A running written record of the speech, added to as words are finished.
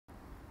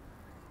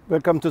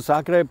Welcome to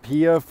Zagreb,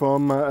 here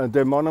from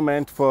the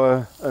monument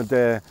for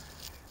the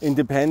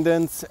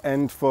independence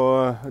and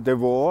for the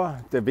war,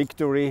 the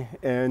victory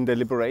in the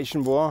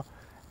liberation war.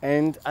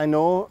 And I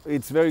know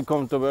it's very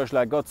controversial.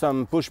 I got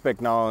some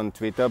pushback now on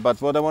Twitter,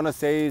 but what I want to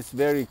say is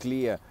very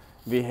clear.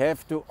 We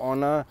have to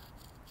honor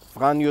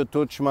Franjo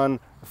Tudjman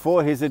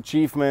for his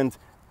achievement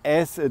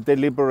as the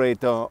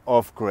liberator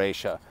of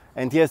Croatia.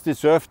 And he has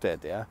deserved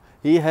that. Yeah?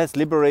 He has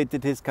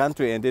liberated his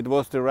country, and it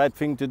was the right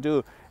thing to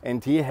do.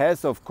 And he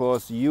has, of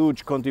course,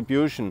 huge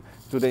contribution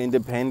to the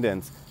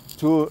independence,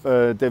 to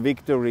the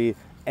victory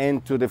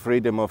and to the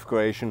freedom of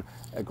Croatia.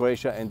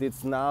 And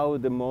it's now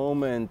the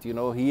moment, you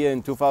know, here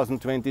in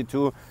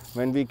 2022,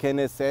 when we can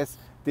assess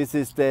this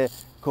is the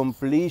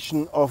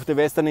completion of the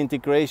Western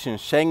integration,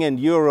 Schengen,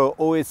 Euro,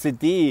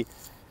 OECD,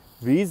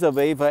 visa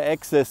waiver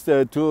access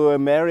to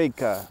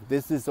America.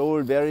 This is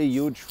all very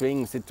huge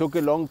things. It took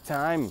a long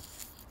time.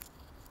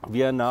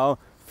 We are now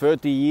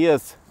 30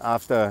 years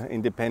after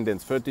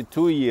independence,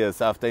 32 years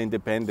after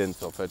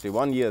independence, or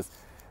 31 years,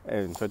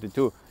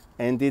 32.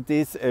 And it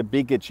is a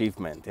big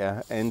achievement,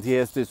 yeah? And he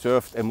has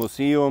deserved a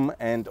museum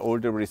and all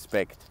the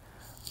respect.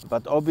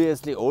 But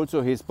obviously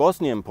also his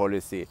Bosnian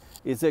policy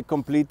is a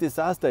complete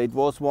disaster. It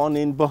was one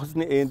in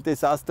Bosnia, in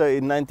disaster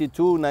in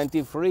 92,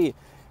 93.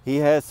 He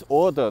has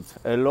ordered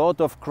a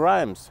lot of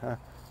crimes.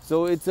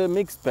 So it's a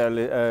mixed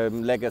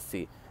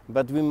legacy.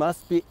 But we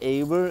must be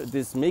able,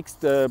 this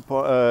mixed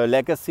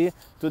legacy,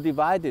 to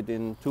divide it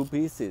in two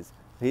pieces.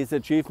 His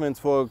achievements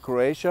for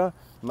Croatia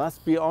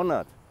must be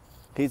honored.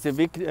 He's a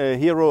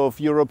hero of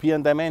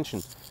European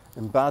dimension.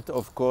 But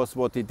of course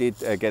what he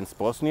did against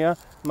Bosnia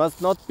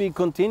must not be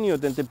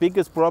continued. And the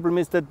biggest problem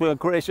is that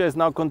Croatia is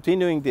now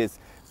continuing this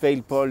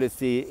failed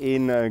policy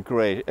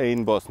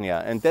in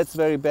Bosnia. And that's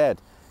very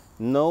bad.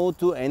 No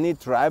to any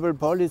tribal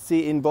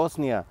policy in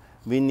Bosnia.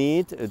 We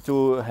need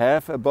to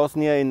have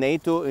Bosnia in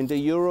NATO, in the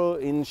Euro,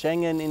 in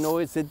Schengen, in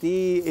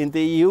OECD, in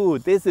the EU.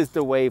 This is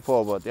the way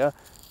forward. Yeah?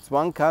 It's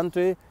one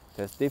country,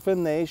 there's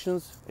different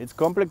nations. It's a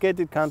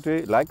complicated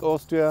country like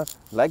Austria,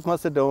 like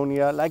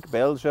Macedonia, like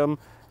Belgium,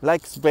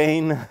 like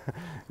Spain.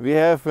 We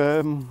have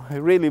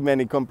really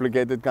many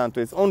complicated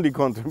countries, only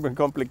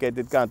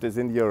complicated countries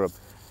in Europe.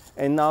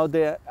 And now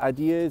the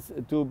idea is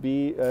to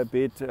be a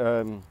bit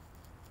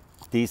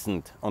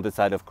decent on the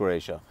side of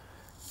Croatia.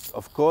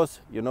 Of course,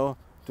 you know,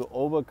 to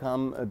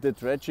overcome the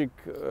tragic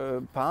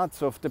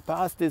parts of the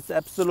past is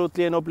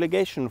absolutely an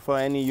obligation for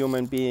any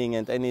human being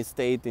and any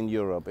state in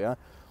Europe. Yeah?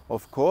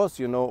 Of course,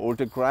 you know, all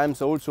the crimes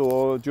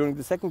also during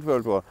the Second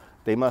World War,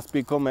 they must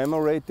be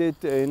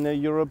commemorated in a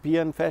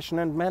European fashion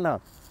and manner.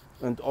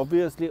 And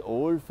obviously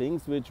all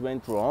things which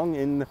went wrong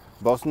in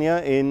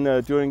Bosnia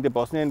during the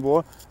Bosnian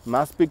War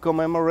must be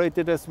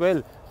commemorated as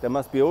well. There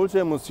must be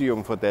also a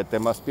museum for that. There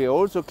must be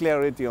also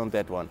clarity on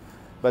that one.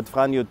 But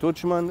Franjo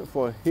Tudjman,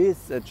 for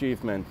his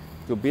achievement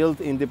to build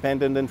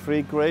independent and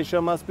free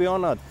Croatia, must be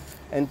honored.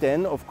 And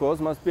then, of course,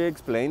 must be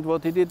explained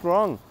what he did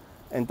wrong.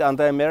 And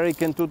under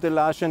American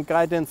tutelage and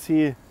guidance,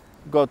 he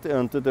got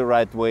onto the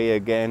right way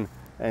again,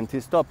 and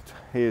he stopped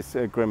his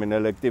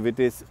criminal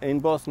activities in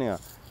Bosnia.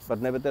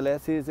 But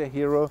nevertheless, he is a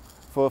hero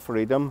for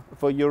freedom,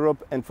 for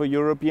Europe, and for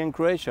European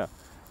Croatia.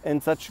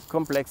 And such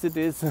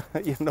complexities,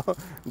 you know,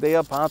 they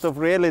are part of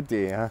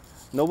reality. Huh?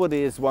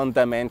 Nobody is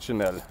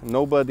one-dimensional.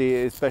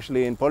 Nobody,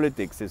 especially in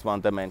politics, is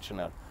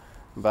one-dimensional.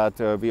 But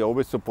we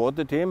always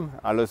supported him,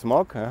 alles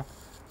mag,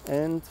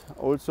 and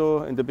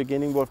also in the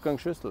beginning Wolfgang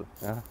Schüssel.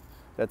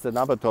 That's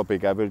another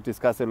topic. I will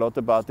discuss a lot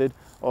about it.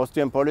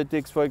 Austrian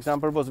politics, for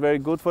example, was very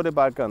good for the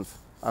Balkans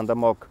under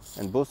Mock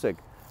and Busek.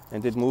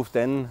 And it moved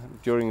then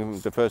during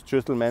the first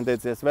Schüssel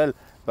mandates as well.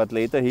 But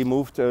later he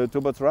moved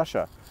towards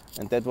Russia.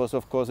 And that was,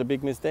 of course, a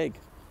big mistake.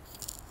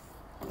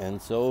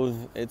 And so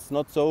it's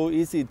not so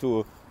easy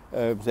to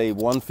say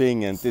one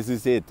thing and this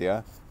is it.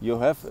 Yeah? You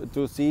have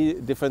to see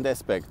different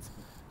aspects.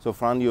 So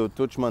Franjo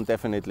Tudjman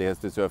definitely has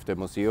deserved a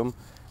museum,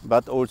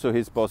 but also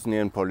his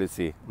Bosnian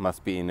policy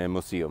must be in a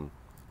museum.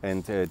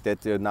 And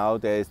now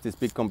there is this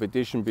big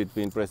competition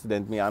between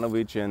President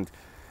Mijanovic and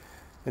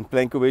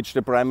Plenković,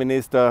 the Prime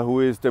Minister, who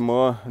is the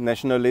more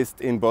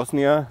nationalist in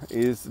Bosnia,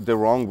 is the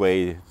wrong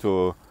way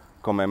to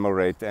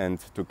commemorate and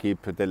to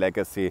keep the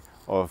legacy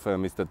of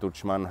Mr.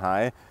 Tudjman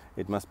high.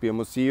 It must be a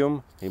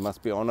museum. He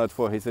must be honored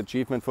for his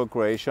achievement for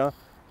Croatia.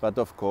 But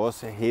of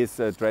course,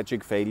 his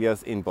tragic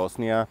failures in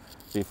Bosnia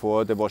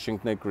before the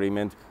Washington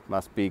Agreement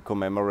must be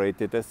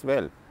commemorated as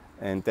well.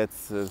 And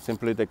that's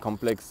simply the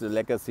complex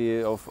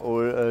legacy of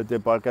all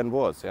the Balkan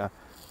wars. Yeah?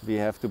 We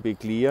have to be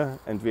clear,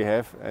 and we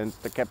have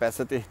the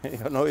capacity.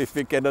 You know, if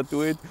we cannot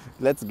do it,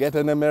 let's get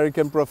an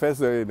American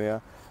professor in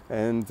here,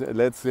 and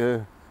let's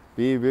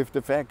be with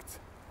the facts.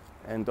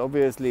 And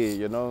obviously,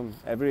 you know,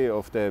 every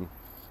of the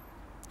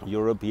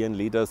European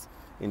leaders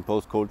in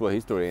post-Cold War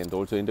history and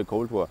also in the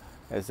Cold War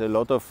has a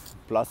lot of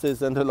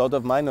pluses and a lot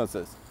of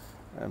minuses.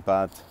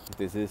 But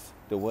this is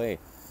the way.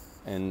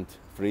 And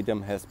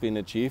freedom has been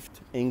achieved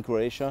in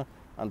Croatia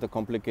under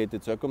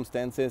complicated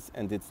circumstances,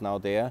 and it's now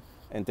there.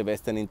 And the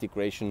Western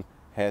integration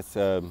has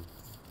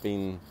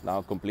been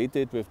now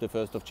completed with the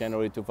 1st of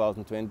January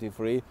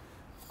 2023.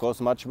 Of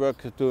course, much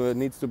work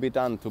needs to be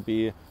done to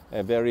be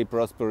a very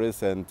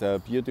prosperous and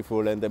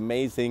beautiful and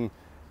amazing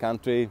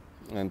country,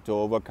 and to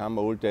overcome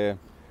all the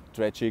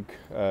tragic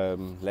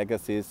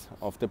legacies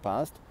of the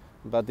past.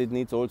 But it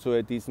needs also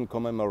a decent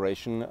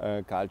commemoration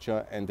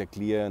culture and a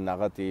clear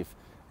narrative,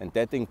 and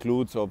that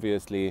includes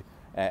obviously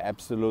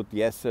absolute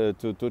yes to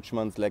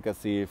Tudjman's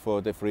legacy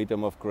for the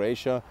freedom of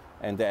Croatia,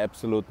 and the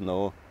absolute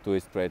no to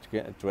his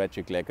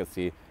tragic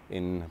legacy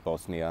in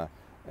Bosnia.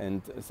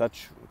 And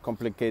such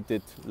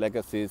complicated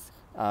legacies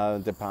are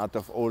the part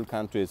of all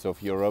countries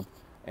of Europe,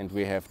 and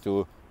we have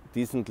to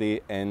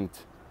decently and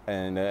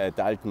in an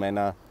adult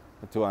manner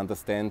to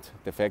understand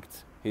the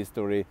facts,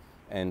 history,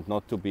 and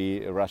not to be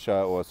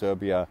Russia or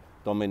Serbia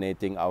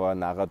dominating our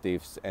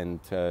narratives and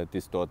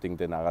distorting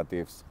the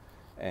narratives,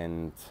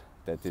 and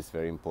that is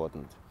very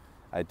important.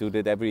 I do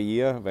that every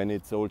year when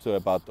it's also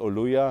about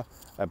Oluja,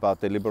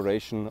 about the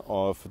liberation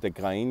of the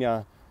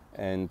Krajina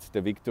and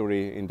the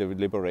victory in the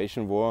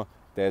liberation war.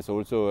 There's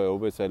also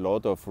always a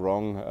lot of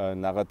wrong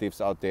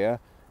narratives out there,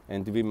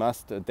 and we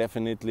must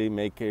definitely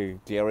make a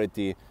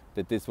clarity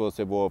that this was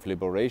a war of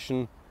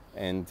liberation,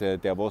 and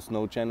there was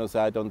no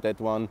genocide on that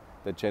one.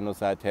 The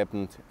genocide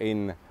happened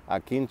in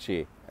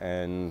Akinci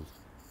and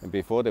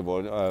before the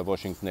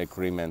Washington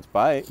Agreement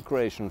by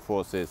Croatian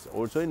forces,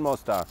 also in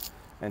Mostar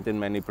and in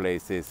many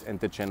places, and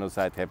the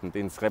genocide happened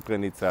in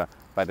Srebrenica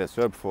by the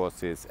Serb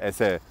forces as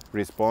a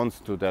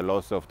response to the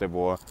loss of the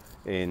war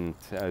and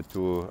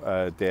to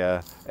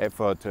their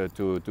effort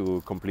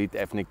to complete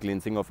ethnic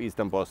cleansing of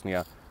eastern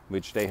Bosnia,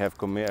 which they have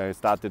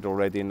started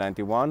already in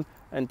 '91,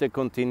 and they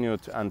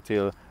continued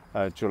until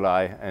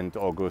July and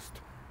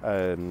August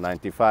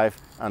 '95,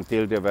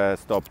 until they were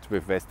stopped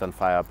with Western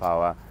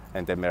firepower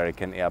and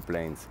American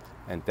airplanes.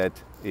 And that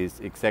is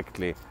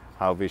exactly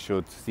how we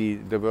should see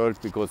the world,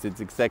 because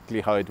it's exactly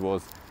how it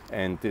was,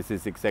 and this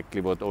is exactly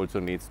what also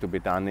needs to be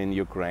done in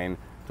Ukraine,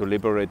 to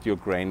liberate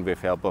Ukraine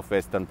with help of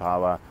Western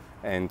power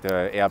and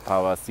air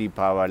power, sea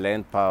power,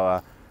 land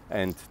power,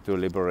 and to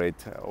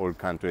liberate all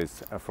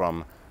countries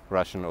from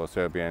Russian or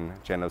Serbian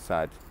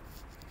genocide.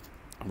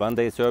 One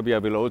day Serbia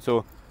will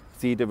also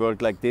see the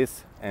world like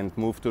this and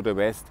move to the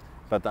West,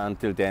 but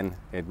until then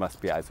it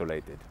must be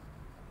isolated.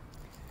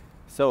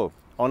 So,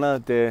 honor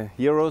the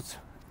heroes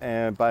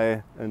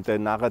by the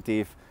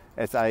narrative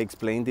as I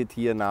explained it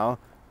here now,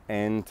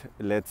 and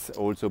let's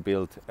also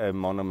build a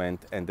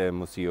monument and a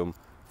museum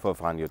for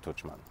Franjo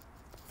Tudjman.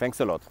 Thanks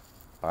a lot.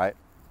 Bye.